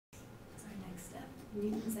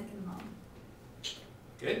Read the second law.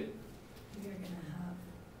 Good. We're going to have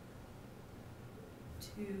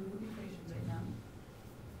two equations right now.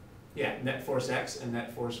 Yeah, net force X and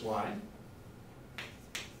net force Y.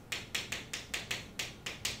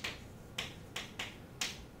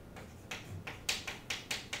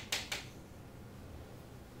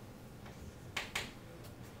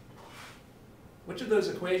 Which of those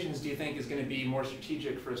equations do you think is going to be more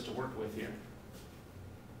strategic for us to work with here?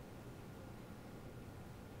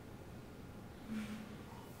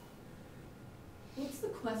 What's the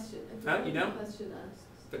question? You know? The question asks.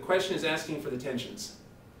 The question is asking for the tensions.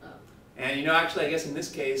 Oh. And you know, actually, I guess in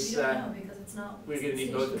this case, We don't know because it's not we're going to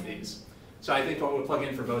need both of these. So I think we'll plug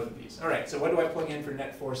in for both of these. All right, so what do I plug in for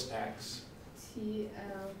net force X?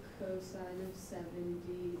 TL cosine of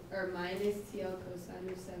 70, or minus TL cosine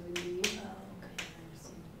of 70. Oh, okay, I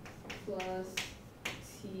understand. Plus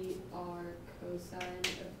TR cosine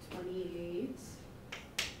of 28.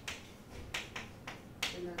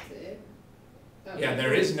 And that's it. Oh, Yeah,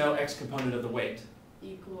 there is no X component of the weight.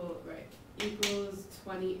 Equals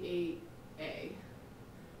 28A.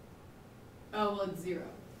 Oh, well, it's 0.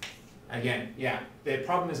 Again, yeah, the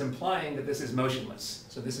problem is implying that this is motionless.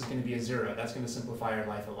 So this is going to be a 0. That's going to simplify our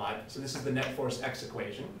life a lot. So this is the net force X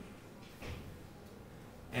equation.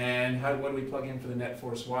 And what do we plug in for the net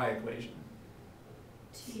force Y equation?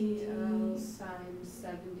 TL sine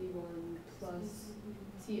 71 plus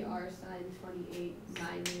TR sine 28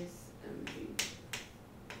 minus MG.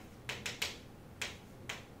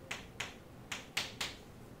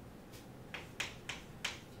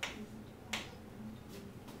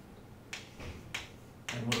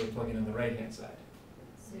 And what do we plug in on the right-hand side?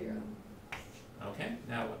 0. Okay,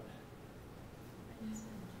 now what?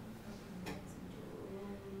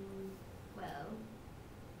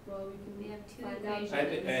 Well, we have two find out.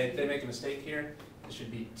 equations. Did I make a mistake here? It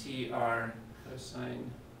should be TR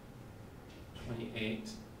cosine 28.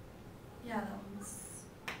 Yeah, that one's.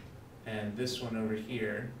 And this one over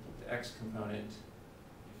here, the X component,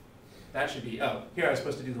 that should be, oh, here I was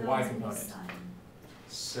supposed to do the Y component.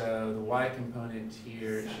 So the Y component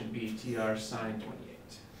here should be TR sine 28.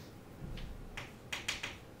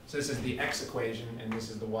 So this is the X equation and this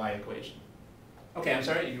is the Y equation. Okay, I'm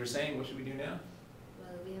sorry, you were saying, what should we do now?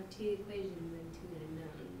 Well, we have two equations and two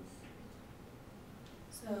unknowns.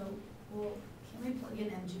 So, well, can we plug in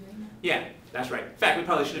MG right now? Yeah, that's right. In fact, we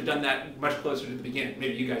probably should have done that much closer to the beginning.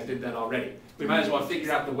 Maybe you guys did that already. We might as well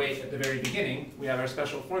figure out the weight at the very beginning. We have our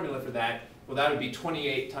special formula for that. Well, that would be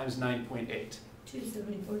 28 times 9.8.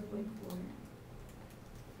 274.4.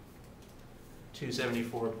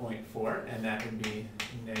 274.4, and that would be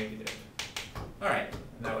negative. All right,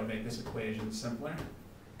 and that would make this equation simpler.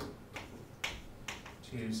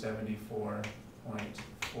 274.4.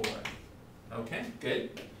 Okay,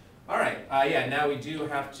 good. All right, yeah, now we do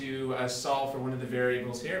have to solve for one of the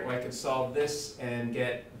variables here. Well, I could solve this and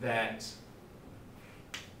get that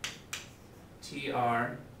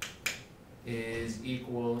TR is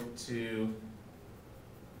equal to,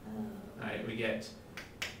 all right, we get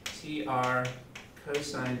TR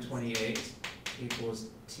cosine 28 equals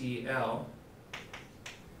TL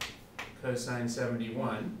cosine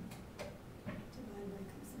 71.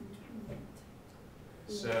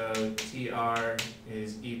 So TR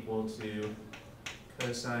is equal to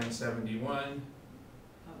cosine 71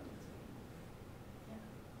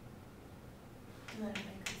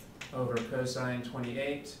 over cosine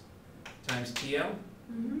 28 times TL.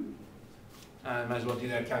 Might as well do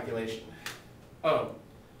that calculation. Oh.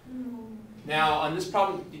 Now on this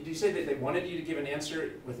problem, did you say that they wanted you to give an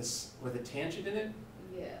answer with a tangent in it?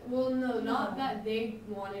 Yeah. Well, no, not that they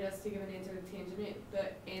wanted us to give an answer with tangent.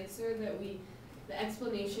 The answer that the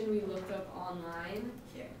explanation we looked up online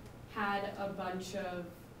had a bunch of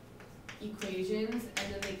equations,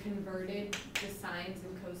 and then they converted the sines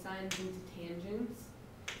and cosines into tangents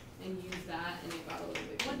and used that, and it got a little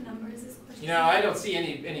bit. What number is this question? You know, I don't see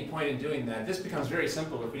any point in doing that. This becomes very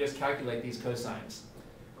simple if we just calculate these cosines.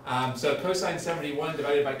 So cosine 71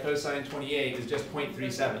 divided by cosine 28 is just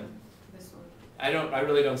 0.37. This one. I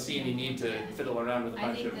really don't see any need to fiddle around with a I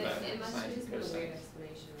bunch think of that it must have sines just and been a weird cosines.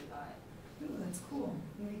 explanation we got. Ooh, that's cool.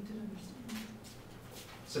 Very good understanding.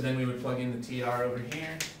 So then we would plug in the TR over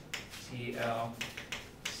here. TL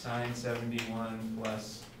sine 71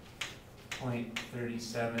 plus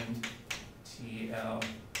 0.37 TL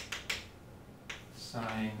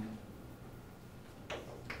sine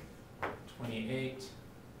 28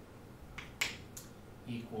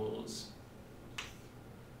 equals.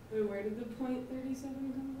 Wait, where did the 0.37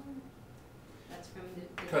 come from? That's from the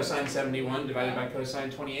Cosine 71 divided by cosine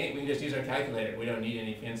 28. We can just use our calculator. We don't need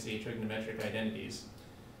any fancy trigonometric identities.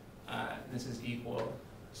 this is equal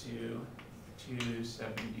to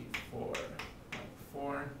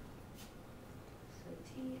 274.4. So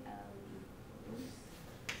TL equals.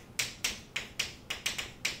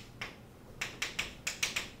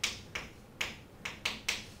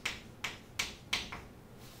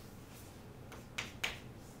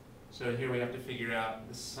 So here we have to figure out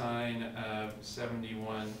the sine of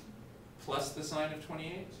 71 plus the sine of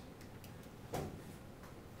 28.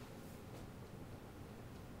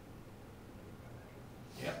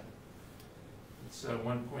 Yep. So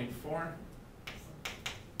 1.4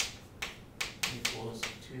 equals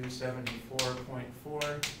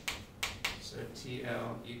 274.4. So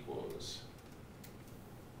TL equals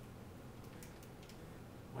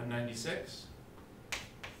 196.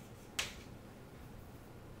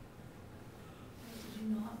 Did you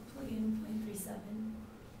not plug in 0.37?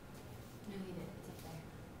 No, we did. It's up there.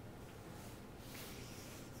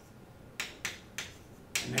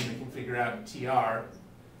 And then we can figure out TR.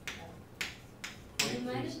 You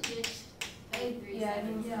might have ditched Yeah,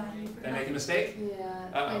 you Did I forgot. make a mistake? Yeah,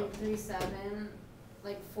 Uh-oh. 0.37,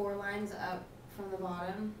 like 4 lines up from the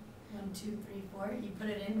bottom. 1, 2, 3, 4. You put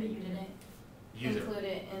it in, but you didn't. Use it. Include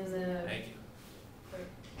it in the. Thank you.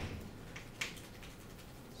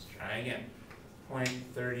 Let's try again.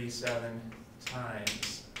 0.37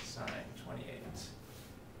 times sine 28.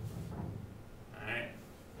 All right.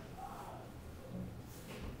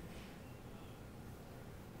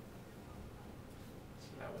 So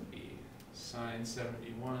that would be sine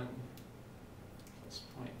 71 plus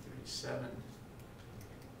 0.37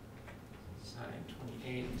 sine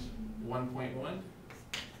 28, 1.1.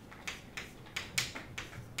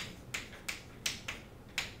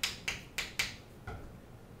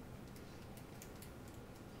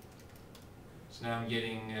 So now I'm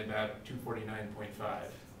getting about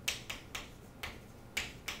 249.5.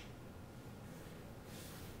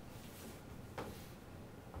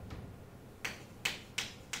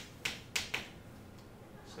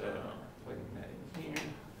 So plugging that in here.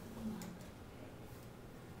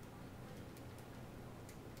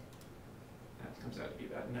 That comes out to be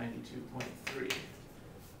about 92.3.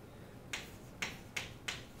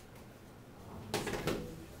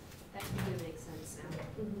 That kind of makes sense now.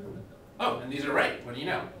 Oh, and these are right. What do you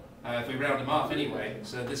know? If we round them off anyway.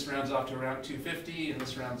 So this rounds off to around 250, and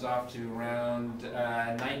this rounds off to around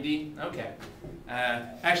 90. Okay.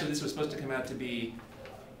 Actually, this was supposed to come out to be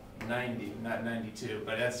 90, not 92,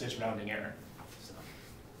 but that's just rounding error. So.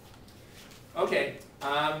 Okay.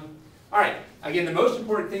 All right. Again, the most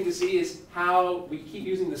important thing to see is how we keep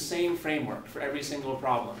using the same framework for every single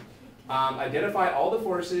problem. Identify all the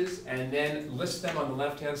forces and then list them on the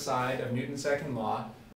left-hand side of Newton's second law.